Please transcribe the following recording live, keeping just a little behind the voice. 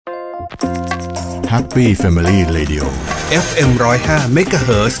Happy Family Radio FM 105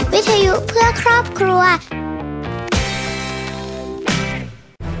 MHz วิทยุเพื่อครอบครัว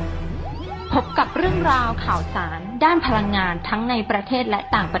พบกับเรื่องราวข่าวสารด้านพลังงานทั้งในประเทศและ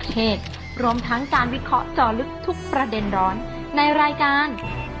ต่างประเทศรวมทั้งการวิเคราะห์เจาะลึกทุกประเด็นร้อนในรายการ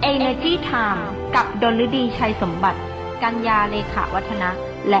Energy Time กับดลฤดีชัยสมบัติกัญญาเลขาวัฒนะ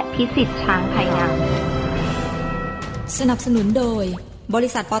และพิสิทธิ์ช้างไพงามสนับสนุนโดยบ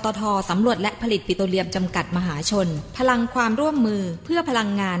ริษัทปตท.สำรวจและผลิตปิโตรเลียมจำกัดมหาชนพลังความร่วมมือเพื่อพลัง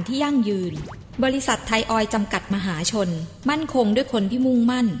งานที่ยั่งยืนบริษัทไทยออยล์จำกัดมหาชนมั่นคงด้วยคนที่มุ่ง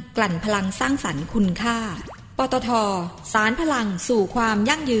มั่นกลั่นพลังสร้างสรรค์คุณค่าปตท.สารพลังสู่ความ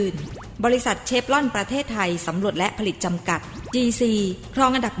ยั่งยืนบริษัทเชฟรอนประเทศไทยสำรวจและผลิตจำกัด GC ครอ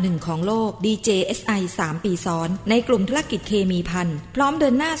งอันดับหนึ่งของโลก DJSI 3 ปีซ้อนในกลุ่มธุรกิจเคมีภัณฑ์พร้อมเดิ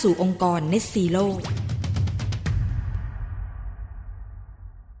นหน้าสู่องค์กร Net Zero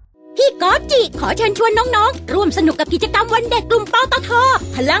พี่ก๊อตจิขอเชิญชวนน้องๆร่วมสนุกกับกิจกรรมวันเด็กกลุ่มปตท.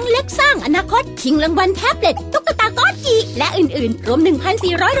พลังเล็กสร้างอนาคตชิงรางวัลแท็บเล็ตตุ๊กตาก๊อตจิและอื่นๆรวม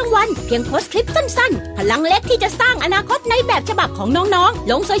 1,400 รางวัลเพียงโพสต์คลิปสั้นๆพลังเล็กที่จะสร้างอนาคตในแบบฉบับของน้อง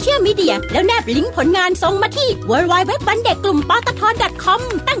ๆลงโซเชียลมีเดียแล้วแนบลิงก์ผลงานส่งมาที่ www.bandekglumpotth.com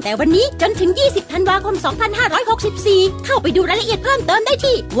ตั้งแต่วันนี้จนถึง20ธันวาคม2564เข้าไปดูรายละเอียดเพิ่มเติมได้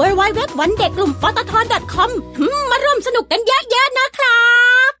ที่ www.bandekglumpotth.com มาร่วมสนุกกันเยอะๆนะครั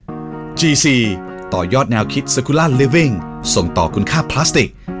บGC ต่อยอดแนวคิด Circular Living ส่งต่อคุณค่าพลาสติก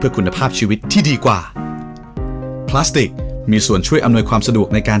เพื่อคุณภาพชีวิตที่ดีกว่าพลาสติกมีส่วนช่วยอำนวยความสะดวก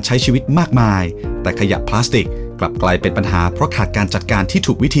ในการใช้ชีวิตมากมายแต่ขยะพลาสติกกลับกลายเป็นปัญหาเพราะขาดการจัดการที่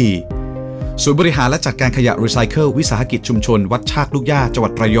ถูกวิธีศูนย์บริหารและจัดการขยะรีไซเคิลวิสาหกิจชุมชนวัดชากลูกย่าจังหวั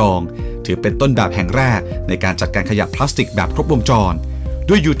ดระยองถือเป็นต้นแบบแห่งแรกในการจัดการขยะพลาสติกแบบครบวงจร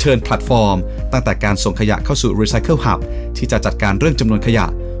ด้วย U-Turn Platform ตั้งแต่การส่งขยะเข้าสู่ Recycle Hub ที่จะจัดการเรื่องจำนวนขยะ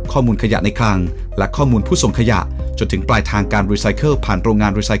ข้อมูลขยะในคลังและข้อมูลผู้ส่งขยะจนถึงปลายทางการรีไซเคิลผ่านโรงงา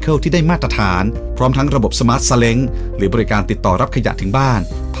นรีไซเคิลที่ได้มาตรฐานพร้อมทั้งระบบสมาร์ทซาเล้งหรือบริการติดต่อรับขยะถึงบ้าน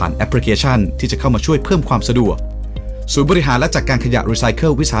ผ่านแอปพลิเคชันที่จะเข้ามาช่วยเพิ่มความสะดวกศูนย์บริหารและจัดการขยะรีไซเคิ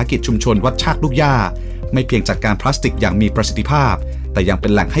ลวิสาหกิจชุมชนวัดชากลูกย่าไม่เพียงจัดการพลาสติกอย่างมีประสิทธิภาพแต่ยังเป็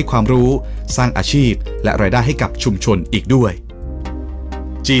นแหล่งให้ความรู้สร้างอาชีพและรายได้ให้กับชุมชนอีกด้วย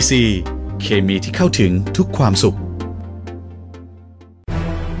GC เคมีที่เข้าถึงทุกความสุข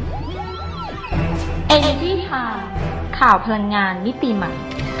Energy Time ข่าวพลังงานมิติใหม่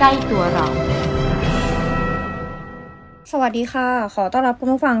ใกล้ตัวเราสวัสดีค่ะขอต้อนรับคุณ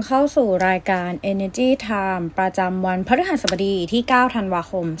ผู้ฟังเข้าสู่รายการ Energy Time ประจำวันพฤหัสบดีที่9ธันวา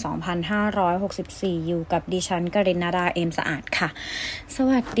คม2564อยู่กับดิฉันกฤณดาเอมสะอาดค่ะส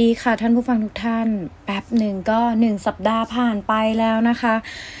วัสดีค่ะท่านผู้ฟังทุกท่านแป๊บหนึ่งก็1สัปดาห์ผ่านไปแล้วนะคะ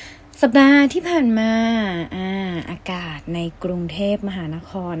สัปดาห์ที่ผ่านมาอากาศในกรุงเทพมหาน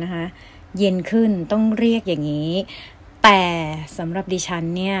ครนะคะเย็นขึ้นต้องเรียกอย่างนี้แต่สำหรับดิฉัน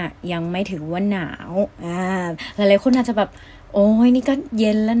เนี่ยยังไม่ถือว่าหนาวหลายๆคนอาจจะแบบโอ้ยนี่ก็เ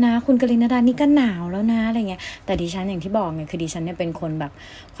ย็นแล้วนะคุณกฤณดานี่ก็หนาวแล้วนะอะไรเงี้ยแต่ดิฉันอย่างที่บอกไงคือดิฉันเนี่ยเป็นคนแบบ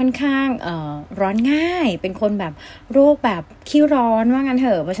ค่อนข้างร้อนง่ายเป็นคนแบบโรคแบบขี้ร้อนว่างั้นเถ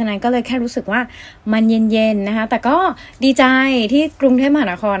อะเพราะฉะนั้นก็เลยแค่รู้สึกว่ามันเย็นๆนะคะแต่ก็ดีใจที่กรุงเทพมหา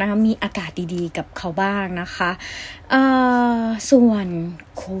นครนะคะมีอากาศดีๆกับเขาบ้างนะคะส่วน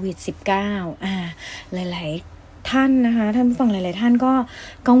โควิด -19 หลายๆท่านนะคะท่านผู้ฟังหลายๆท่านก็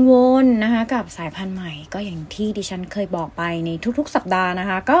กังวลนะคะกับสายพันธุ์ใหม่ก็อย่างที่ดิฉันเคยบอกไปในทุกๆสัปดาห์นะ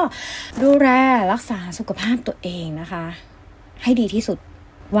คะก็ดูแลรักษาสุขภาพตัวเองนะคะให้ดีที่สุด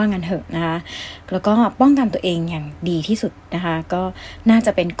ว่างั้นเถอะนะคะแล้วก็ป้องกันตัวเองอย่างดีที่สุดนะคะก็น่าจ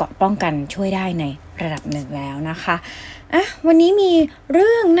ะเป็นเกราะป้องกันช่วยได้ในระดับหนึ่งแล้วนะคะวันนี้มีเ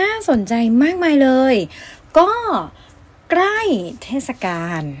รื่องน่าสนใจมากมายเลยก็ใกล้เทศกา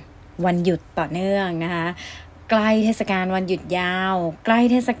ลวันหยุดต่อเนื่องนะคะใกล้เทศกาลวันหยุดยาวใกล้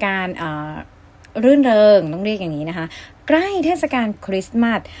เทศกาลรื่นเริงต้องเรียกอย่างนี้นะคะใกล้เทศกาลคริสต์ม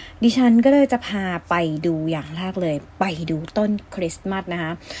าสดิฉันก็เลยจะพาไปดูอย่างแรกเลยไปดูต้นคริสต์มาสนะค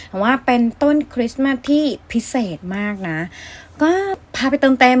ะว่าเป็นต้นคริสต์มาสที่พิเศษมากนะก็พาไปเติ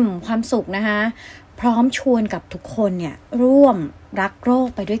มเต็มความสุขนะคะพร้อมชวนกับทุกคนเนี่ยร่วมรักโรค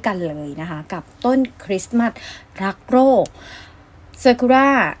ไปด้วยกันเลยนะคะกับต้นคริสต์มาสรักโรค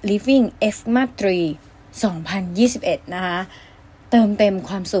Circular Living Xmas Tree 2021 นะคะเติมเต็มค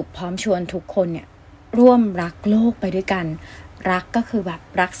วามสุขพร้อมชวนทุกคนเนี่ยร่วมรักโลกไปด้วยกันรักก็คือแบบ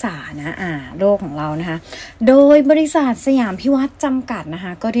รักษานะโรคของเรานะคะโดยบริษัทสยามพิวัตรจำกัดนะค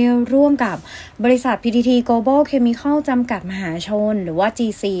ะก็ได้ร่วมกับบริษัท PTT Global Chemical จำกัดมหาชนหรือว่า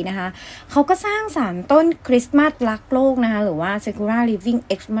GC นะคะเขาก็สร้างสรรค์ต้นคริสต์มาสรักโลกนะคะหรือว่า Circular Living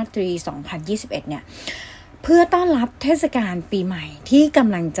Xmas Tree 2021 เนี่ย เพื่อต้อนรับเทศกาลปีใหม่ที่ก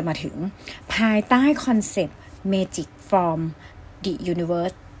ำลังจะมาถึงภายใต้คอนเซปต์ Magic from the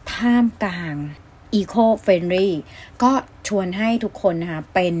Universe ท่ามกลาง Eco Friendly ก็ชวนให้ทุกคนนะคะ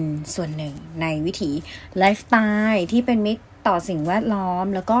เป็นส่วนหนึ่งในวิถีไลฟ์สไตล์ที่เป็นมิตรต่อสิ่งแวดล้อม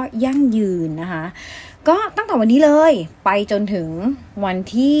แล้วก็ยั่งยืนนะคะก็ตั้งแต่วันนี้เลยไปจนถึงวัน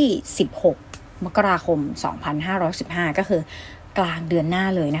ที่16มกราคม2515ก็คือกลางเดือนหน้า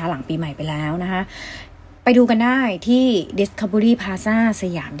เลยนะคะหลังปีใหม่ไปแล้วนะคะไปดูกันได้ที่ Discovery Plaza ส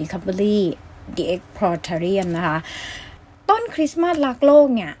ยาม Discovery The Exploratorium นะคะต้นคริสต์มาสรักโลก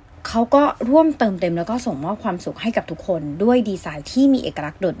เนี่ยเขาก็ร่วมเติมเต็มแล้วก็ส่งมอบความสุขให้กับทุกคนด้วยดีไซน์ที่มีเอก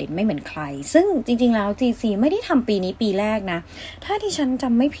ลักษณ์โดดเด่นไม่เหมือนใครซึ่งจริงๆแล้ว GC ไม่ได้ทำปีนี้ปีแรกนะถ้าที่ฉันจ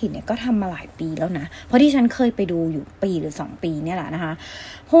ำไม่ผิดเนี่ยก็ทำมาหลายปีแล้วนะเพราะที่ฉันเคยไปดูอยู่ปีหรือ2ปีเนี่ยแหละนะคะ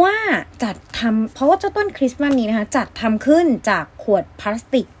เพราะว่าเจ้าต้นคริสต์มาสนี้นะคะจัดทำขึ้นจากขวดพลาส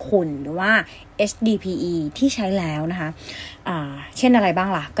ติกขุ่นหรือว่า HDPE ที่ใช้แล้วนะคะเช่นอะไรบ้าง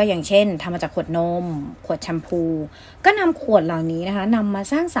ล่ะก็อย่างเช่นทำมาจากขวดนมขวดแชมพูก็นำขวดเหล่านี้นะคะนำมา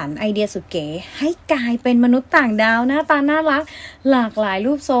สร้างสรรค์ไอเดียสุดเก๋ให้กลายเป็นมนุษย์ต่างดาวหน้าตาน่ารักหลากหลาย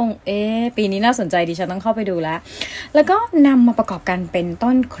รูปทรงปีนี้น่าสนใจดิฉันต้องเข้าไปดูแล้วก็นำมาประกอบกันเป็น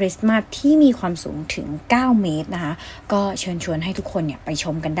ต้นคริสต์มาสที่มีความสูงถึง9 เมตรนะคะก็เชิญชวนให้ทุกคนเนี่ยไปช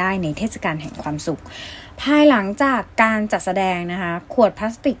มกันได้ในเทศกาลแห่งความสุขภายหลังจากการจัดแสดงนะคะขวดพลา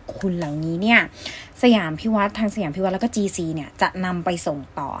สติกขุ่นเหล่านี้เนี่ยทางสยามพิวัฒน์แล้วก็ GC เนี่ยจะนำไปส่ง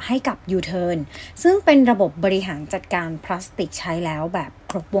ต่อให้กับ U-Turn ซึ่งเป็นระบบบริหารจัดการพลาสติกใช้แล้วแบบ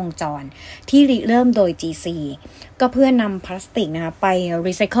ครบวงจรที่ริเริ่มโดย GC ก็เพื่อนำพลาสติกนะคะไป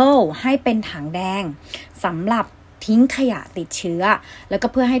รีไซเคิลให้เป็นถังแดงสำหรับทิ้งขยะติดเชื้อแล้วก็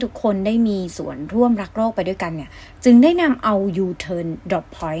เพื่อให้ทุกคนได้มีส่วนร่วมรักโลกไปด้วยกันเนี่ยจึงได้นำเอา U-Turn Drop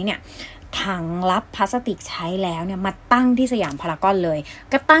Point เนี่ยถังรับพลาสติกใช้แล้วเนี่ยมาตั้งที่สยามพารากอนเลย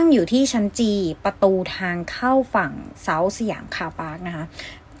ก็ตั้งอยู่ที่ชั้น G ประตูทางเข้าฝั่งเซาท์สยามคาร์พาร์คนะคะ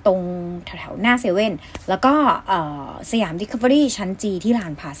ตรงแถวๆหน้าเซเว่นแล้วก็สยามดิสคัฟเวอรี่ชั้น G ที่ลา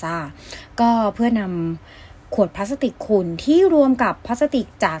นพลาซ่าก็เพื่อนำขวดพลาสติกขุ่นที่รวมกับพลาสติก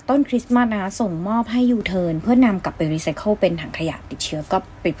จากต้นคริสต์มาสนะคะส่งมอบให้ U-Turn เพื่อนำกลับไปรีไซเคิลเป็นถังขยะติดเชื้อก็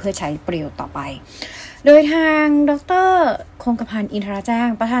เป็นเพื่อใช้ประโยชน์ต่อไปโดยทางดร.คงกพันธ์อินทราแจ้ง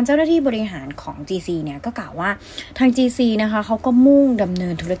ประธานเจ้าหน้าที่บริหารของ GC เนี่ยก็กล่าวว่าทาง GC นะคะเขาก็มุ่งดำเนิ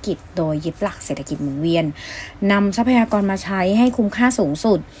นธุรกิจโดยยึดหลักเศรษฐกิจหมุนเวียนนำทรัพยากรมาใช้ให้คุ้มค่าสูง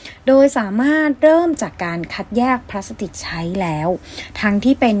สุดโดยสามารถเริ่มจากการคัดแยกพลาสติกใช้แล้วทั้ง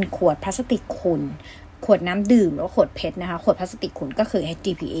ที่เป็นขวดพลาสติกขุ่นขวดน้ำดื่มหรือขวดเพชรนะคะขวดพลาสติกขุ่นก็คือ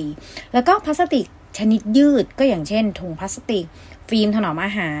HDPE แล้วก็พลาสติกชนิดยืดก็อย่างเช่นถุงพลาสติกฟิล์มถนอมอ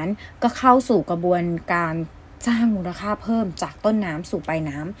าหารก็เข้าสู่กระบวนการสร้างมูลค่าเพิ่มจากต้นน้ำสู่ปลาย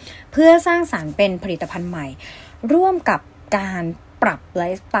น้ำเพื่อสร้างสรรค์เป็นผลิตภัณฑ์ใหม่ร่วมกับการปรับไล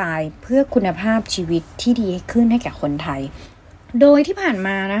ฟ์สไตล์เพื่อคุณภาพชีวิตที่ดีขึ้นให้แก่คนไทยโดยที่ผ่านม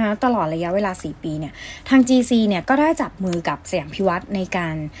านะคะตลอดระยะเวลา4 ปีเนี่ยทาง GC เนี่ยก็ได้จับมือกับสยามพิวัฒน์ในกา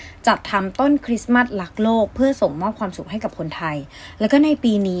รจัดทำต้นคริสต์มาสรักโลกเพื่อส่งมอบความสุขให้กับคนไทยแล้วก็ใน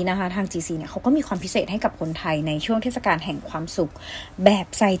ปีนี้นะคะทาง GC เนี่ยเขาก็มีความพิเศษให้กับคนไทยในช่วงเทศกาลแห่งความสุขแบบ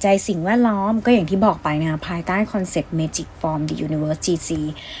ใส่ใจสิ่งแวดล้อมก็อย่างที่บอกไปนะคะภายใต้คอนเซปต์ Magic from the Universe GC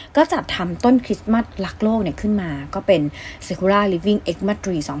ก็จัดทำต้นคริสต์มาสรักโลกเนี่ยขึ้นมาก็เป็น Circular Living Xmas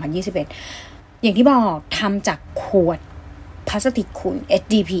Tree 2021อย่างที่บอกทำจากขวดพลาสติกขุ่น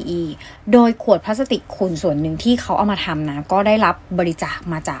HDPE โดยขวดพลาสติกขุ่นส่วนหนึ่งที่เขาเอามาทำนะก็ได้รับบริจาค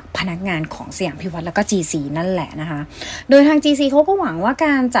มาจากพนักงานของสยามพิวัฒน์แล้วก็ GC นั่นแหละนะคะโดยทาง GC เขาก็หวังว่าก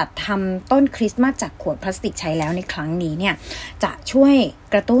ารจัดทำต้นคริสต์มาสจากขวดพลาสติกใช้แล้วในครั้งนี้เนี่ยจะช่วย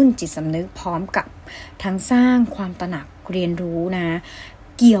กระตุ้นจิตสำนึกพร้อมกับทั้งสร้างความตระหนักเรียนรู้นะ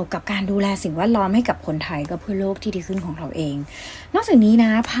เกี่ยวกับการดูแลสิ่งแวดล้อมให้กับคนไทยก็เพื่อโลกที่ดีขึ้นของเราเองนอกจากนี้น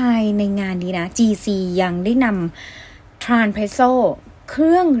ะภายในงานนี้นะ GC ยังได้นำTranspresso เค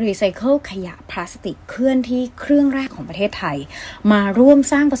รื่องรีไซเคิลขยะพลาสติกเคลื่อนที่เครื่องแรกของประเทศไทยมาร่วม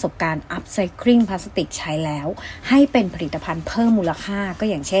สร้างประสบการณ์ Upcycling พลาสติกใช้แล้วให้เป็นผลิตภัณฑ์เพิ่มมูลค่าก็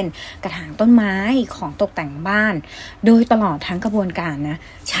อย่างเช่นกระถางต้นไม้ของตกแต่งบ้านโดยตลอดทั้งกระบวนการนะ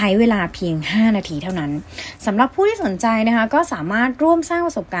ใช้เวลาเพียง5 นาทีเท่านั้นสำหรับผู้ที่สนใจนะคะก็สามารถร่วมสร้างป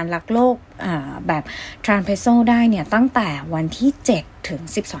ระสบการณ์รักโลกแบบ Transpresso ได้เนี่ยตั้งแต่วันที่7 ถึง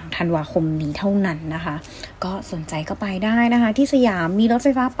 12 ธันวาคมนี้เท่านั้นนะคะก็สนใจก็ไปได้นะคะที่สยามมีรถไฟ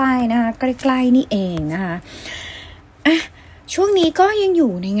ฟ้าไปนะคะใกล้ๆนี่เองนะคะช่วงนี้ก็ยังอ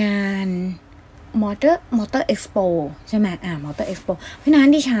ยู่ในงาน Motor Expo ใช่ไหมMotor Expo เพราะนั้น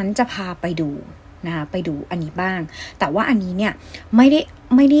ดิฉันจะพาไปดูนะคะไปดูอันนี้บ้างแต่ว่าอันนี้เนี่ยไม่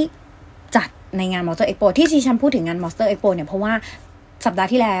ได้จัดในงาน Motor Expo ที่ดิฉันพูดถึงงาน Motor Expo เนี่ยเพราะว่า สัปดาห์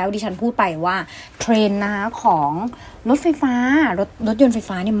ที่แล้วดิฉันพูดไปว่าเทรนด์นะคะของรถไฟฟ้ารถยนต์ไฟ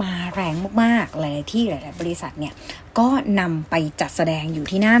ฟ้าเนี่ยมาแรงมากๆหลายๆที่หลายๆบริษัทเนี่ยก็นำไปจัดแสดงอยู่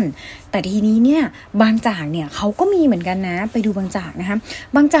ที่นั่นแต่ทีนี้เนี่ยบางจากเนี่ยเขาก็มีเหมือนกันนะไปดูบางจากนะคะ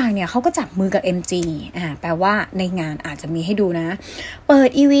บางจากเนี่ยเขาก็จับมือกับ MG แปลว่าในงานอาจจะมีให้ดูนะเปิด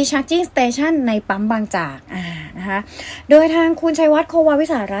EV Charging Station ในปั๊มบางจากนะคะโดยทางคุณชัยวัฒน์ โควาวิ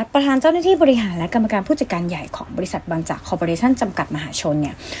สารัตน์ประธานเจ้าหน้าที่บริหารและกรรมการผู้จัดการใหญ่ของบริษัทบางจากคอร์ปอเรชั่นจำกัดมหาชนเ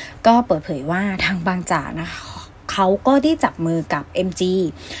นี่ยก็เปิดเผยว่าทางบางจากนะคะเขาก็ได้จับมือกับ MG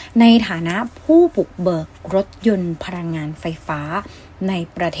ในฐานะผู้บุกเบิกรถยนต์พลังงานไฟฟ้าใน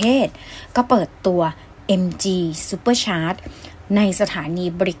ประเทศก็เปิดตัว MG Supercharge ในสถานี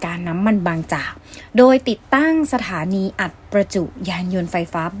บริการน้ำมันบางจากโดยติดตั้งสถานีอัดประจุยานยนต์ไฟ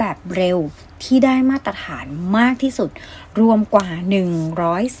ฟ้าแบบเร็วที่ได้มาตรฐานมากที่สุดรวมกว่า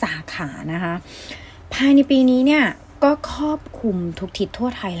100สาขานะคะภายในปีนี้เนี่ยก็ครอบคลุมทุกทิศทั่ว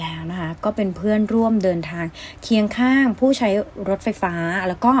ไทยแล้วนะคะก็เป็นเพื่อนร่วมเดินทางเคียงข้างผู้ใช้รถไฟฟ้า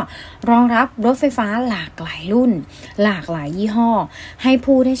แล้วก็รองรับรถไฟฟ้าหลากหลายรุ่นหลากหลายยี่ห้อให้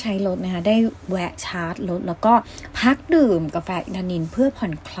ผู้ได้ใช้รถนะคะได้แวะชาร์จรถแล้วก็พักดื่มกาแฟอินทนิลเพื่อผ่อ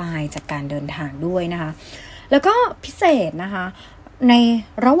นคลายจากการเดินทางด้วยนะคะแล้วก็พิเศษนะคะใน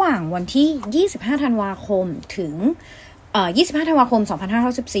ระหว่างวันที่25ธันวาคมถึง25ธันวาคม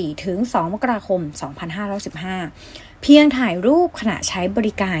2514ถึง2มกราคม2515เพียงถ่ายรูปขณะใช้บ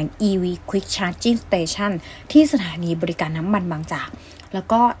ริการ EV Quick Charging Station ที่สถานีบริการน้ำมันบางจากแล้ว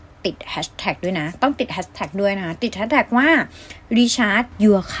ก็ติดแฮชแท็กด้วยนะต้องติดแฮชแท็กด้วยนะติดแฮชแท็กว่า Recharge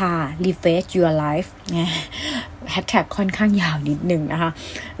Your Car Refresh Your Life แฮชแท็กค่อนข้างยาวนิดนึงนะคะ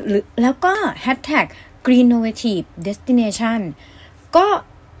แล้วก็แฮชแท็ก Green Innovative Destination ก็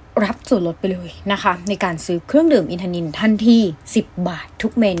รับส่วนลดไปเลยนะคะในการซื้อเครื่องดื่มอินทนิลทันที10 บาททุ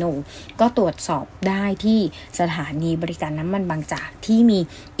กเมนูก็ตรวจสอบได้ที่สถานีบริการน้ำมันบางจากที่มี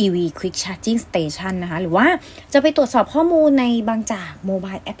EV Quick Charging Station นะคะหรือว่าจะไปตรวจสอบข้อมูลในบางจาก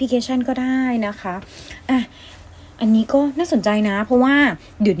Mobile Application ก็ได้นะคะอันนี้ก็น่าสนใจนะเพราะว่า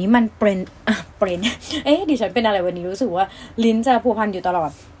เดี๋ยวนี้มันดิฉันเป็นอะไรวันนี้รู้สึกว่าลิ้นจะพัวพันอยู่ตลอ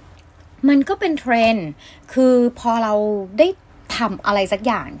ดมันก็เป็นเทรนด์คือพอเราได้ทำอะไรสัก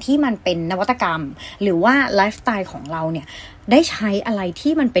อย่างที่มันเป็นนวัตกรรมหรือว่าไลฟ์สไตล์ของเราเนี่ยได้ใช้อะไร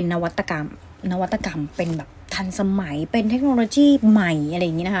ที่มันเป็นนวัตกรรมเป็นแบบทันสมัยเป็นเทคโนโลยีใหม่อะไรอ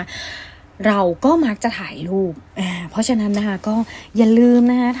ย่างนี้นะคะเราก็มักจะถ่ายรูปเพราะฉะนั้นนะคะก็อย่าลืม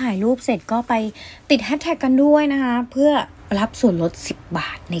นะคะถ่ายรูปเสร็จก็ไปติดแฮชแท็กกันด้วยนะคะเพื่อรับส่วนลด10 บ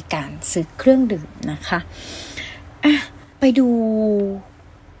าทในการซื้อเครื่องดื่มนะคะไปดู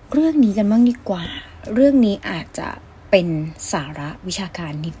เรื่องนี้กันบ้างดีกว่าเรื่องนี้อาจจะเป็นสาระวิชากา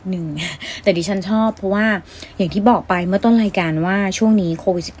รนิดนึงแต่ดิฉันชอบเพราะว่าอย่างที่บอกไปเมื่อต้นรายการว่าช่วงนี้โค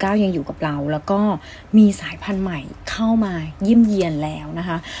วิด -19 ยังอยู่กับเราแล้วก็มีสายพันธุ์ใหม่เข้ามาเยี่ยมเยียนแล้วนะค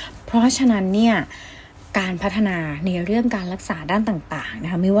ะเพราะฉะนั้นเนี่ยการพัฒนาในเรื่องการรักษาด้านต่างๆน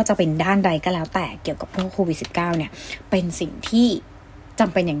ะคะไม่ว่าจะเป็นด้านใดก็แล้วแต่เกี่ยวกับโควิด -19 เนี่ยเป็นสิ่งที่จ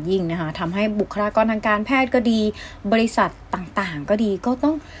ำเป็นอย่างยิ่งนะคะทำให้บุคลากรทางการแพทย์ก็ดีบริษัทต่างๆก็ดีก็ต้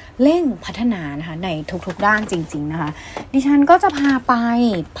องเร่งพัฒนานะคะในทุกๆด้านจริงๆนะคะดิฉันก็จะพาไป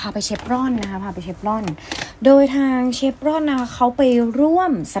เชฟรอนนะคะพาไปเชฟรอนโดยทางเชฟรอนนะคะเขาไปร่ว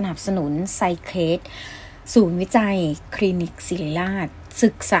มสนับสนุนไซเคสศูนย์วิจัยคลินิกศิริราชศึ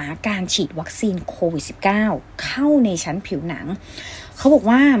กษาการฉีดวัคซีนโควิด -19 เข้าในชั้นผิวหนังเขาบอก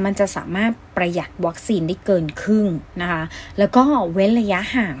ว่ามันจะสามารถประหยัดวัคซีนได้เกินครึ่งนะคะแล้วก็เว้นระยะ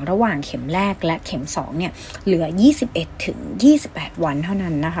ห่างระหว่างเข็มแรกและเข็ม2เนี่ยเหลือ 21-28 วันเท่า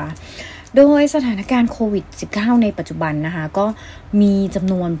นั้นนะคะโดยสถานการณ์โควิด -19 ในปัจจุบันนะคะก็มีจ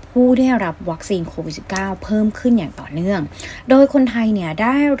ำนวนผู้ได้รับวัคซีนโควิด -19 เพิ่มขึ้นอย่างต่อเนื่องโดยคนไทยเนี่ยไ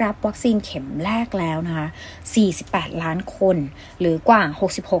ด้รับวัคซีนเข็มแรกแล้วนะคะ48 ล้านคนหรือกว่า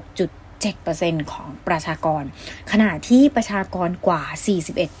 66.7% ของประชากรขณะที่ประชากรกว่า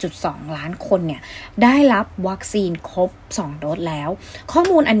 41.2 ล้านคนเนี่ยได้รับวัคซีนครบ2โดสแล้วข้อ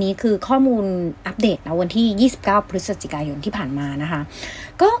มูลอันนี้คือข้อมูลอัปเดตนะวันที่29พฤศจิกายนที่ผ่านมานะคะ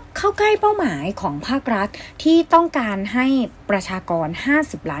ก็เข้าใกล้เป้าหมายของภาครัฐที่ต้องการให้ประชากร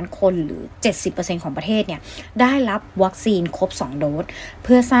50ล้านคนหรือ 70% ของประเทศเนี่ยได้รับวัคซีนครบ2โดสเ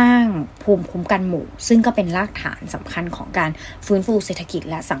พื่อสร้างภูมิคุ้มกันหมู่ซึ่งก็เป็นรากฐานสำคัญของการฟื้นฟูเศรษฐกิจ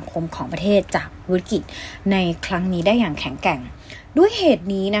และสังคมของประเทศจากวิกฤตในครั้งนี้ได้อย่างแข็งแกร่งด้วยเหตุ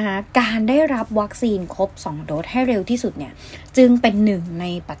นี้นะคะการได้รับวัคซีนครบ2โดสให้เร็วที่สุดเนี่ยจึงเป็นหนึ่งใน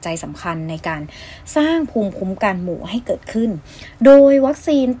ปัจจัยสำคัญในการสร้างภูมิคุ้มกันหมู่ให้เกิดขึ้นโดยวัค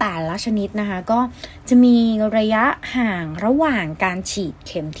ซีนแต่ละชนิดนะคะก็จะมีระยะห่างระหว่างการฉีดเ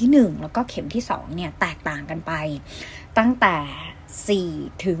ข็มที่1แล้วก็เข็มที่2เนี่ยแตกต่างกันไปตั้งแต่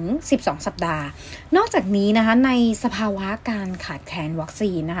 4 ถึง 12 สัปดาห์นอกจากนี้นะคะในสภาวะการขาดแคลนวัค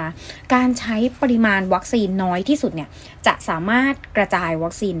ซีนนะคะการใช้ปริมาณวัคซีนน้อยที่สุดเนี่ยจะสามารถกระจายวั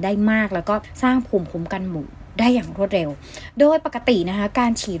คซีนได้มากแล้วก็สร้างภูมิคุ้มกันหมู่ได้อย่างรวดเร็วโดยปกตินะคะกา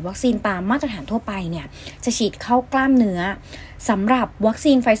รฉีดวัคซีนตามมาตรฐานทั่วไปเนี่ยจะฉีดเข้ากล้ามเนื้อสำหรับวัค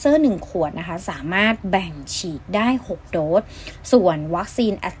ซีนไฟเซอร์1ขวดนะคะสามารถแบ่งฉีดได้6โดสส่วนวัคซี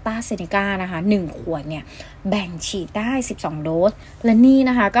นแอสตราเซเนกานะคะ1ขวดเนี่ยแบ่งฉีดได้12โดสและนี่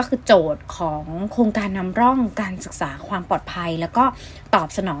นะคะก็คือโจทย์ของโครงการนำร่องการศึกษาความปลอดภัยแล้วก็ตอบ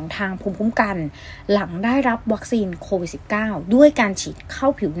สนองทางภูมิคุ้มกันหลังได้รับวัคซีนโควิด -19 ด้วยการฉีดเข้า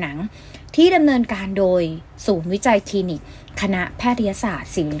ผิวหนังที่ดำเนินการโดยศูนย์วิจัยคลินิกคณะแพทยศาสต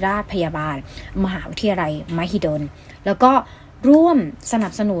ร์ศิริราชพยาบาลมหาวิทยาลัยมหิดลแล้วก็ร่วมสนั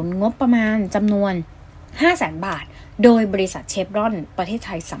บสนุนงบประมาณจำนวน 500,000 บาทโดยบริษัทเชฟรอนประเทศไท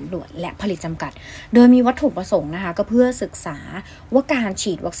ยสำรวจและผลิตจำกัดโดยมีวัตถุประสงค์นะคะก็เพื่อศึกษาว่าการ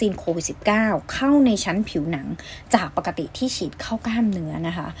ฉีดวัคซีนโควิด -19 เข้าในชั้นผิวหนังจากปกติที่ฉีดเข้ากล้ามเนื้อน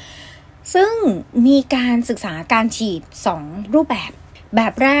ะคะซึ่งมีการศึกษาการฉีด2รูปแบ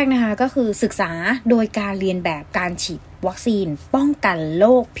บแรกนะคะก็คือศึกษาโดยการเรียนแบบการฉีดวัคซีนป้องกันโร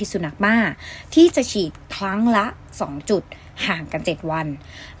คพิษสุนัขบ้าที่จะฉีดครั้งละ2จุดห่างกัน7วัน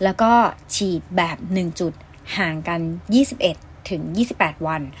แล้วก็ฉีดแบบ1จุดห่างกัน21ถึง28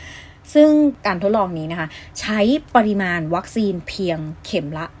วันซึ่งการทดลองนี้นะคะใช้ปริมาณวัคซีนเพียงเข็ม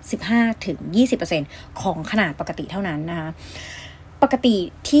ละ 15-20% ของขนาดปกติเท่านั้นนะคะปกติ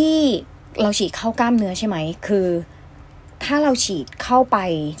ที่เราฉีดเข้ากล้ามเนื้อใช่ไหมคือถ้าเราฉีดเข้าไป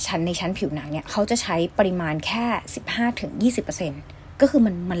ในชั้นผิวหนังเนี่ยเขาจะใช้ปริมาณแค่ 15-20%ก็คือ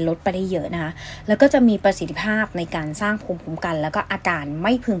มันลดไปได้เยอะนะคะแล้วก็จะมีประสิทธิภาพในการสร้างภูมิคุ้มกันแล้วก็อาการไ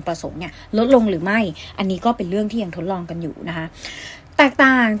ม่พึงประสงค์เนี่ยลดลงหรือไม่อันนี้ก็เป็นเรื่องที่ยังทดลองกันอยู่นะคะแตก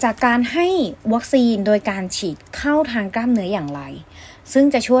ต่างจากการให้วัคซีนโดยการฉีดเข้าทางกล้ามเนื้ออย่างไรซึ่ง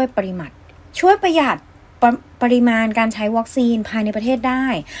จะช่วยประหยัดปริมาณการใช้วัคซีนภายในประเทศได้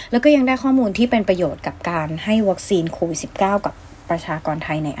แล้วก็ยังได้ข้อมูลที่เป็นประโยชน์กับการให้วัคซีนโควิด -19 กับประชากรไท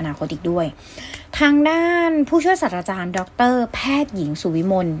ยในอนาคตอีกด้วยทางด้านผู้ช่วยศาสตราจารย์ดร.แพทย์หญิงสุวิ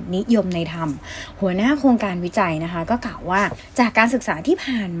มลนิยมในธรรมหัวหน้าโครงการวิจัยนะคะก็กล่าวว่าจากการศึกษาที่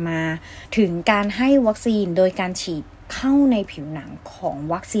ผ่านมาถึงการให้วัคซีนโดยการฉีดเข้าในผิวหนังของ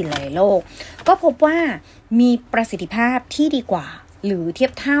วัคซีนหลายโรคก็พบว่ามีประสิทธิภาพที่ดีกว่าหรือเทีย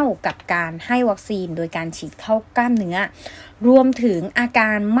บเท่ากับการให้วัคซีนโดยการฉีดเข้ากล้ามเนื้อรวมถึงอาก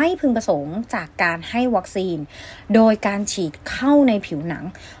ารไม่พึงประสงค์จากการให้วัคซีนโดยการฉีดเข้าในผิวหนัง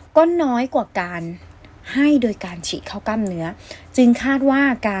ก็น้อยกว่าการให้โดยการฉีดเข้ากล้ามเนื้อจึงคาดว่า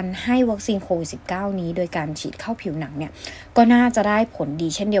การให้วัคซีนโควิด -19 นี้โดยการฉีดเข้าผิวหนังเนี่ยก็น่าจะได้ผลดี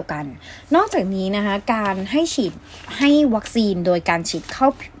เช่นเดียวกันนอกจากนี้นะคะการให้วัคซีนโดยการฉีดเข้า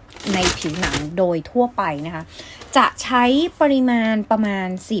ในผิวหนังโดยทั่วไปนะคะจะใช้ปริมาณประมาณ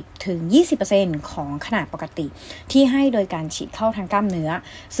 10-20% ของขนาดปกติที่ให้โดยการฉีดเข้าทางกล้ามเนื้อ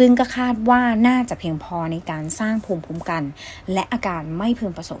ซึ่งก็คาดว่าน่าจะเพียงพอในการสร้างภูมิคุ้มกันและอาการไม่พึ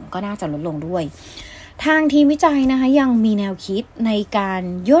งประสงค์ก็น่าจะลดลงด้วยทางทีมวิจัยนะคะยังมีแนวคิดในการ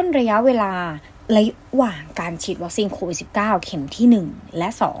ย่นระยะเวลาระหว่างการฉีดวัคซีนโควิด -19 เข็มที่1และ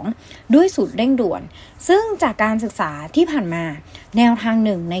2ด้วยสูตรเร่งด่วนซึ่งจากการศึกษาที่ผ่านมาแนวทางห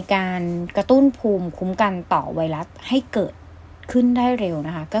นึ่งในการกระตุ้นภูมิคุ้มกันต่อไวรัสให้เกิดขึ้นได้เร็วน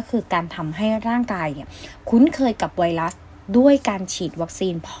ะคะก็คือการทำให้ร่างกายเนี่ยคุ้นเคยกับไวรัสด้วยการฉีดวัคซี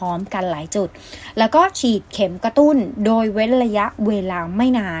นพร้อมกันหลายจุดแล้วก็ฉีดเข็มกระตุ้นโดยเว้นระยะเวลาไม่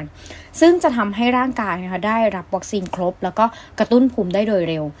นานซึ่งจะทำให้ร่างกายนะคะได้รับวัคซีนครบแล้วก็กระตุ้นภูมิได้โดย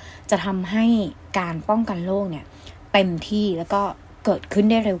เร็วจะทำให้การป้องกันโรคเนี่ยเต็มที่แล้วก็เกิดขึ้น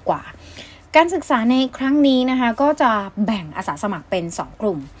ได้เร็วกว่าการศึกษาในครั้งนี้นะคะก็จะแบ่งอาสาสมัครเป็น2ก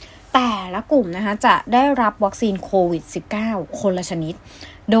ลุ่มแต่ละกลุ่มนะคะจะได้รับวัคซีนโควิด -19 คนละชนิด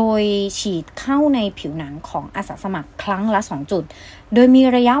โดยฉีดเข้าในผิวหนังของอาสาสมัครครั้งละ2จุดโดยมี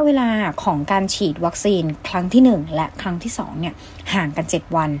ระยะเวลาของการฉีดวัคซีนครั้งที่1และครั้งที่2เนี่ยห่างกัน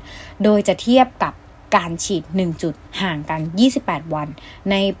7วันโดยจะเทียบกับการฉีด1จุดห่างกัน28วัน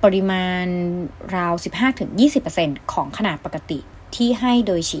ในปริมาณราว 15-20% ของขนาดปกติที่ให้โ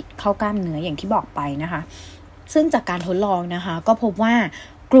ดยฉีดเข้ากล้ามเนื้ออย่างที่บอกไปนะคะซึ่งจากการทดลองนะคะก็พบว่า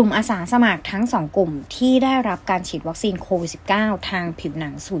กลุ่มอาสาสมัครทั้ง2กลุ่มที่ได้รับการฉีดวัคซีนโควิด -19 ทางผิวหนั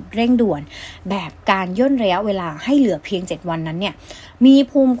งสูตรเร่งด่วนแบบการย่นระยะเวลาให้เหลือเพียง7วันนั้นเนี่ยมี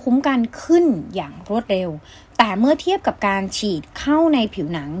ภูมิคุ้มกันขึ้นอย่างรวดเร็วแต่เมื่อเทียบกับการฉีดเข้าในผิว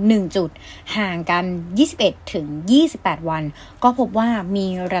หนัง1จุดห่างกัน 21-28 วันก็พบว่ามี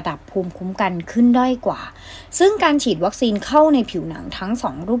ระดับภูมิคุ้มกันขึ้นด้อยกว่าซึ่งการฉีดวัคซีนเข้าในผิวหนังทั้ง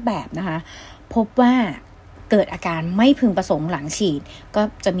2รูปแบบนะคะพบว่าเกิดอาการไม่พึงประสงค์หลังฉีดก็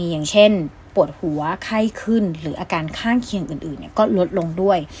จะมีอย่างเช่น ปวดหัวไข้ขึ้นหรืออาการข้างเคียงอื่นๆเนี่ยก็ลดลง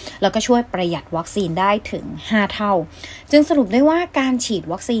ด้วยแล้วก็ช่วยประหยัดวัคซีนได้ถึง5เท่าจึงสรุปได้ว่าการฉีด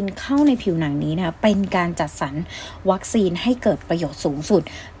วัคซีนเข้าในผิวหนังนี้นะคะเป็นการจัดสรรวัคซีนให้เกิดประโยชน์สูงสุด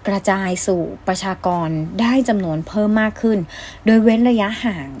กระจายสู่ประชากรได้จำนวนเพิ่มมากขึ้นโดยเว้นระยะ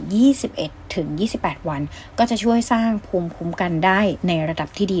ห่าง21ถึง28วันก็จะช่วยสร้างภูมิคุ้มกันได้ในระดับ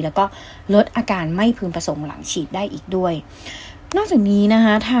ที่ดีแล้วก็ลดอาการไม่พึงประสงค์หลังฉีดได้อีกด้วยนอกจากนี้นะค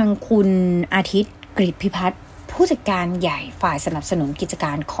ะทางคุณอาทิตย์กฤษพิพัฒน์ผู้จัดการใหญ่ฝ่ายสนับสนุนกิจก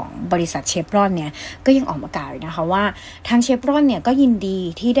ารของบริษัทเชฟรอนเนี่ยก็ยังออกมากล่าวนะคะว่าทางเชฟรอนเนี่ยก็ยินดี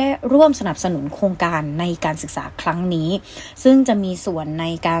ที่ได้ร่วมสนับสนุนโครงการในการศึกษาครั้งนี้ซึ่งจะมีส่วนใน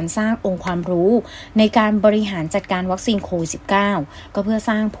การสร้างองค์ความรู้ในการบริหารจัดการวัคซีนโควิด -19 ก็เพื่อ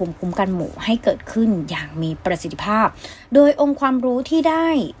สร้างภูมิคุ้มกันหมู่ให้เกิดขึ้นอย่างมีประสิทธิภาพโดยองค์ความรู้ที่ได้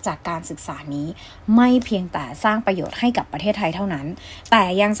จากการศึกษานี้ไม่เพียงแต่สร้างประโยชน์ให้กับประเทศไทยเท่านั้นแต่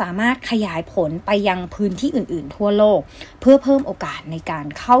ยังสามารถขยายผลไปยังพื้นที่อื่นทั่วโลกเพื่อเพิ่มโอกาสในการ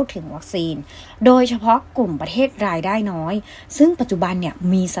เข้าถึงวัคซีนโดยเฉพาะกลุ่มประเทศรายได้น้อยซึ่งปัจจุบันเนี่ย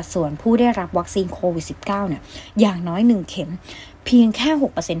มีสัดส่วนผู้ได้รับวัคซีนโควิด -19 เนี่ยอย่างน้อย1เข็มเพียงแค่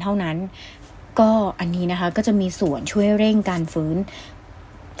 6% เท่านั้นก็อันนี้นะคะก็จะมีส่วนช่วยเร่งการฟื้น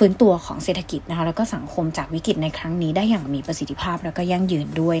ตัวของเศรษฐกิจนะคะแล้วก็สังคมจากวิกฤตในครั้งนี้ได้อย่างมีประสิทธิภาพแล้วก็ยั่งยืน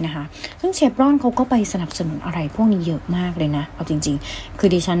ด้วยนะคะซึ่งเชฟรอนเขาก็ไปสนับสนุนอะไรพวกนี้เยอะมากเลยนะเอาจริงๆคือ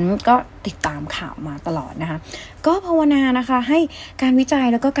ดิฉันก็ติดตามข่าวมาตลอดนะคะก็ภาวนานะคะให้การวิจัย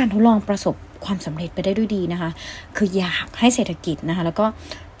แล้วก็การทดลองประสบความสำเร็จไปได้ด้วยดีนะคะคืออยากให้เศรษฐกิจนะคะแล้วก็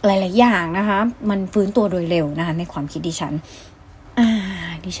หลายๆอย่างนะคะมันฟื้นตัวโดยเร็วนะคะในความคิดดิฉั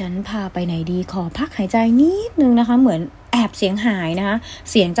นพาไปไหนดีขอพักหายใจนิดนึงนะคะเหมือนแอบเสียงหายนะคะ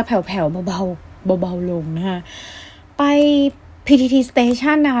เสียงจะแผ่วๆเบาๆลงนะคะไป PTT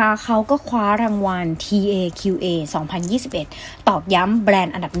Station นะคะเขาก็คว้ารางวัล TAQA 2021 ตอกย้ำแบรน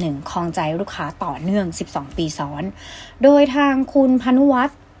ด์อันดับ1ครองใจลูกค้าต่อเนื่อง12ปีซ้อนโดยทางคุณพานุวัฒ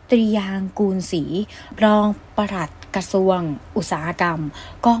น์ตรียางกูลศรีรองปลัดกระทรวงอุตสาหกรรม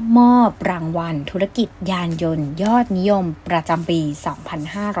ก็มอบรางวัลธุรกิจยานยนต์ยอดนิยมประจำปี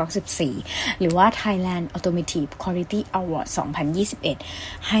 2514 หรือว่า Thailand Automotive Quality Award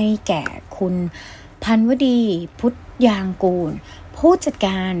 2021 ให้แก่คุณพันวดีพุทธยางกูลผู้จัดก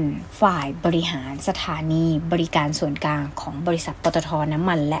ารฝ่ายบริหารสถานีบริการส่วนกลางของบริษัทปตท.น้ำ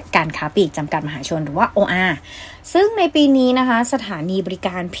มันและการค้าปลีกจำกัดมหาชนหรือว่า OR ซึ่งในปีนี้นะคะสถานีบริก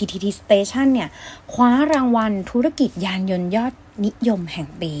าร PTT Station เนี่ยคว้ารางวัลธุรกิจยานยนต์ยอดนิยมแห่ง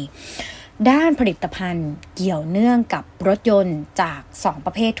ปีด้านผลิตภัณฑ์เกี่ยวเนื่องกับรถยนต์จาก2ป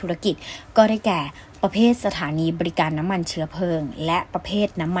ระเภทธุรกิจก็ได้แก่ประเภทสถานีบริการน้ำมันเชื้อเพลิงและประเภท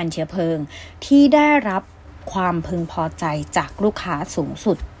น้ำมันเชื้อเพลิงที่ได้รับความพึงพอใจจากลูกค้าสูง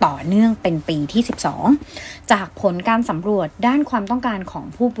สุดต่อเนื่องเป็นปีที่12จากผลการสำรวจด้านความต้องการของ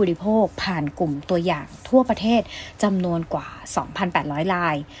ผู้บริโภคผ่านกลุ่มตัวอย่างทั่วประเทศจำนวนกว่า 2,800 รา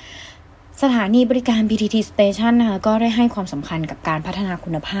ยสถานีบริการ PTT Station นะคะก็ได้ให้ความสำคัญกับการพัฒนาคุ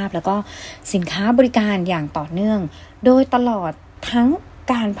ณภาพแล้วก็สินค้าบริการอย่างต่อเนื่องโดยตลอดทั้ง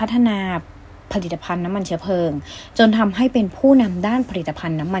การพัฒนาผลิตภัณฑ์น้ำมันเชื้อเพลิงจนทำให้เป็นผู้นำด้านผลิตภั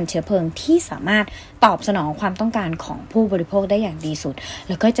ณฑ์น้ำมันเชื้อเพลิงที่สามารถตอบสนองความต้องการของผู้บริโภคได้อย่างดีสุด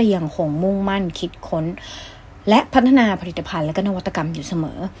แล้วก็จะยังคงมุ่งมั่นคิดค้นและพัฒนาผลิตภัณฑ์และก็นวัตกรรมอยู่เสม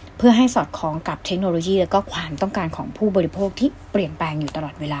อเพื่อให้สอดคล้องกับเทคโนโลยีและก็ความต้องการของผู้บริโภคที่เปลี่ยนแปลงอยู่ตล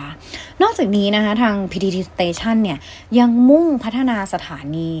อดเวลานอกจากนี้นะคะทาง PTT Station เนี่ยยังมุ่งพัฒนาสถา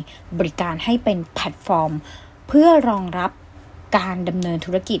นีบริการให้เป็นแพลตฟอร์มเพื่อรองรับการดำเนิน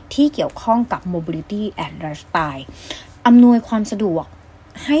ธุรกิจที่เกี่ยวข้องกับ Mobility and Lifestyle อำนวยความสะดวก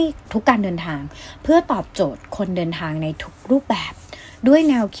ให้ทุกการเดินทางเพื่อตอบโจทย์คนเดินทางในทุกรูปแบบด้วย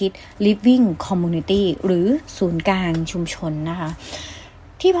แนวคิด Living Community หรือศูนย์กลางชุมชนนะคะ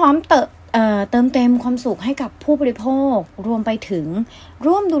ที่พร้อมเติมเต็มความสุขให้กับผู้บริโภครวมไปถึง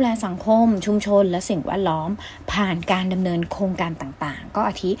ร่วมดูแลสังคมชุมชนและสิ่งแวดล้อมผ่านการดำเนินโครงการต่างๆก็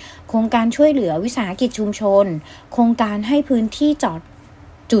อาทิโครงการช่วยเหลือวิสาหกิจชุมชนโครงการให้พื้นที่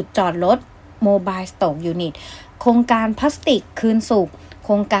จุดจอดรถ Mobile Stop Unit โครงการพลาสติกคืนสุขโค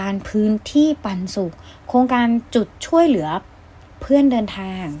รงการพื้นที่ปันสุขโครงการจุดช่วยเหลือเพื่อนเดินท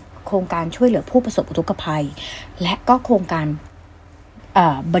างโครงการช่วยเหลือผู้ประสบอุทกภัยและก็โครงการ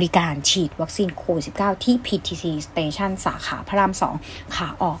บริการฉีดวัคซีนโควิด -19 ที่ PTT Station สาขาพระราม2ขา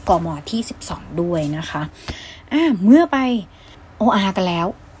ออกกมที่12ด้วยนะคะเมื่อไป OR กันแล้ว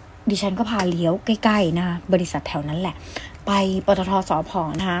ดิฉันก็พาเลี้ยวใกล้ๆนะบริษัทแถวนั้นแหละไปปตท.สผ.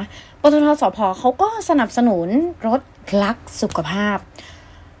นะคะปตท.สผ.เขาก็สนับสนุนรถลักสุขภาพ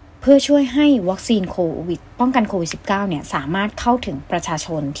เพื่อช่วยให้วัคซีนโควิดป้องกันโควิด -19 เนี่ยสามารถเข้าถึงประชาช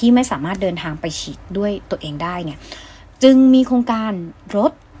นที่ไม่สามารถเดินทางไปฉีดด้วยตัวเองได้เนี่ยจึงมีโครงการร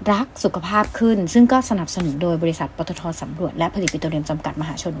ถ รักสุขภาพขึ้นซึ่งก็สนับสนุนโดยบริษัทปตท.สำรวจและผลิตปิโตรเลียมจำกัดมห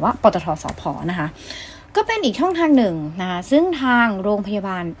าชนว่าปตท.สผ.นะคะก็เป็นอีกช่องทางหนึ่งนะคะซึ่งทางโรงพยาบ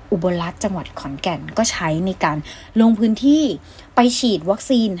าลอุบลรัตน์จังหวัดขอนแก่นก็ใช้ในการลงพื้นที่ไปฉีดวัค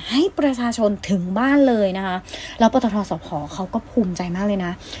ซีนให้ประชาชนถึงบ้านเลยนะคะแล้วปตท.สผ.เขาก็ภูมิใจมากเลยน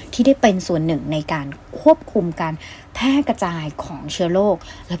ะที่ได้เป็นส่วนหนึ่งในการควบคุมการแพร่กระจายของเชื้อโรค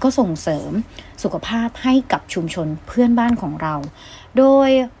แล้วก็ส่งเสริมสุขภาพให้กับชุมชนเพื่อนบ้านของเราโดย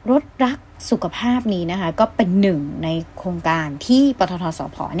รถรักสุขภาพนี้นะคะก็เป็นหนึ่งในโครงการที่ปตท.ส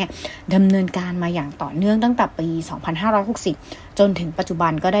ผ.เนี่ยดำเนินการมาอย่างต่อเนื่องตั้งแต่ปี 2560 จนถึงปัจจุบั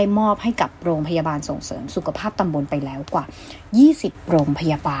นก็ได้มอบให้กับโรงพยาบาลส่งเสริมสุขภาพตำบลไปแล้วกว่า 20 โรงพ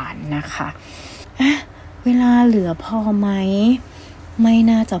ยาบาลนะคะเวลาเหลือพอไหมไม่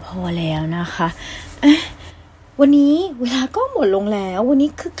น่าจะพอแล้วนะคะวันนี้เวลาก็หมดลงแล้ววันนี้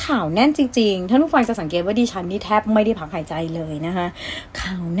คือข่าวแน่นจริงๆท่านผู้ฟังจะสังเกตว่าดิฉันนี่แทบไม่ได้พักหายใจเลยนะคะ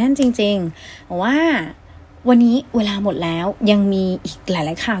ข่าวแน่นจริงๆว่าวันนี้เวลาหมดแล้วยังมีอีกหลา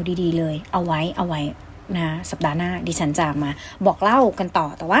ยๆข่าวดีๆเลยเอาไว้นะสัปดาห์หน้าดิฉันจะมาบอกเล่ากันต่อ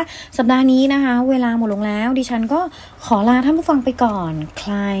แต่ว่าสัปดาห์นี้นะคะเวลาหมดลงแล้วดิฉันก็ขอลาท่านผู้ฟังไปก่อนใค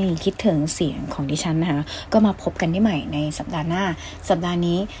รคิดถึงเสียงของดิฉันนะคะก็มาพบกันได้ใหม่ในสัปดาห์หน้าสัปดาห์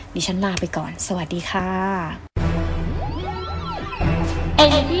นี้ดิฉันลาไปก่อนสวัสดีค่ะ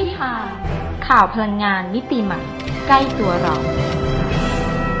Energy Time ข่าวพลังงานมิติใหม่ใกล้ตัวเรา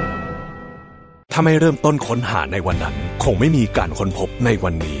ถ้าไม่เริ่มต้นค้นหาในวันนั้นคงไม่มีการค้นพบในวั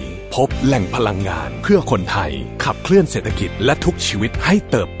นนี้พบแหล่งพลังงานเพื่อคนไทยขับเคลื่อนเศรษฐกิจและทุกชีวิตให้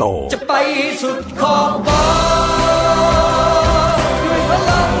เติบโตจะไปสุดขอบฟ้าด้วยพ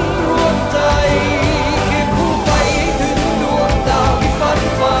ลังรวมใจเคียงคู่ไปถึงดวงดาวที่ฝัน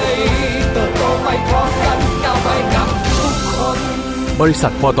ใฝ่เติบโตไปพร้อมกันก้าวไปกับทุกคนบริษั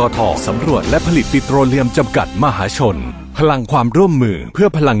ทปตท.สำรวจและผลิตปิโตรเลียมจำกัดมหาชนพลังความร่วมมือเพื่อ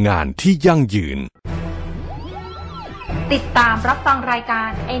พลังงานที่ยั่งยืนติดตามรับฟังรายการ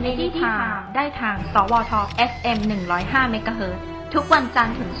Energy Time ได้ทางสวท FM 105 MHz ทุกวันจันท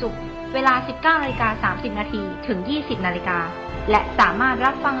ร์ถึงศุกร์เวลา 19:30 น. ถึง 20:00 น. และสามารถ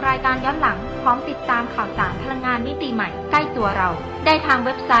รับฟังรายการย้อนหลังพร้อมติดตามข่าวสารพลังงานมิติใหม่ใกล้ตัวเราได้ทางเ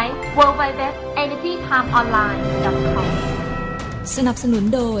ว็บไซต์ www.energytimeonline.com สนับสนุน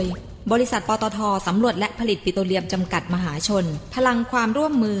โดยบริษัทปตท.สำรวจและผลิตปิโตรเลียมจำกัดมหาชนพลังความร่ว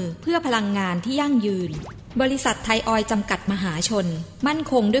มมือเพื่อพลังงานที่ยั่งยืนบริษัทไทยออยล์จำกัดมหาชนมั่น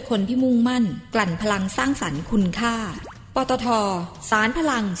คงด้วยคนที่มุ่งมั่นกลั่นพลังสร้างสรรค์คุณค่าปตท.สารพ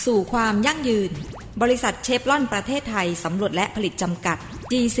ลังสู่ความยั่งยืนบริษัทเชฟรอนประเทศไทยสำรวจและผลิตจำกัด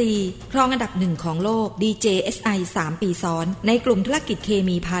GC ครองอันดับ1ของโลก DJSI 3 ปีซ้อนในกลุ่มธุรกิจเค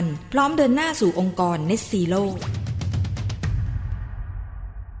มีภัณฑ์พร้อมเดินหน้าสู่องค์กร Net Zero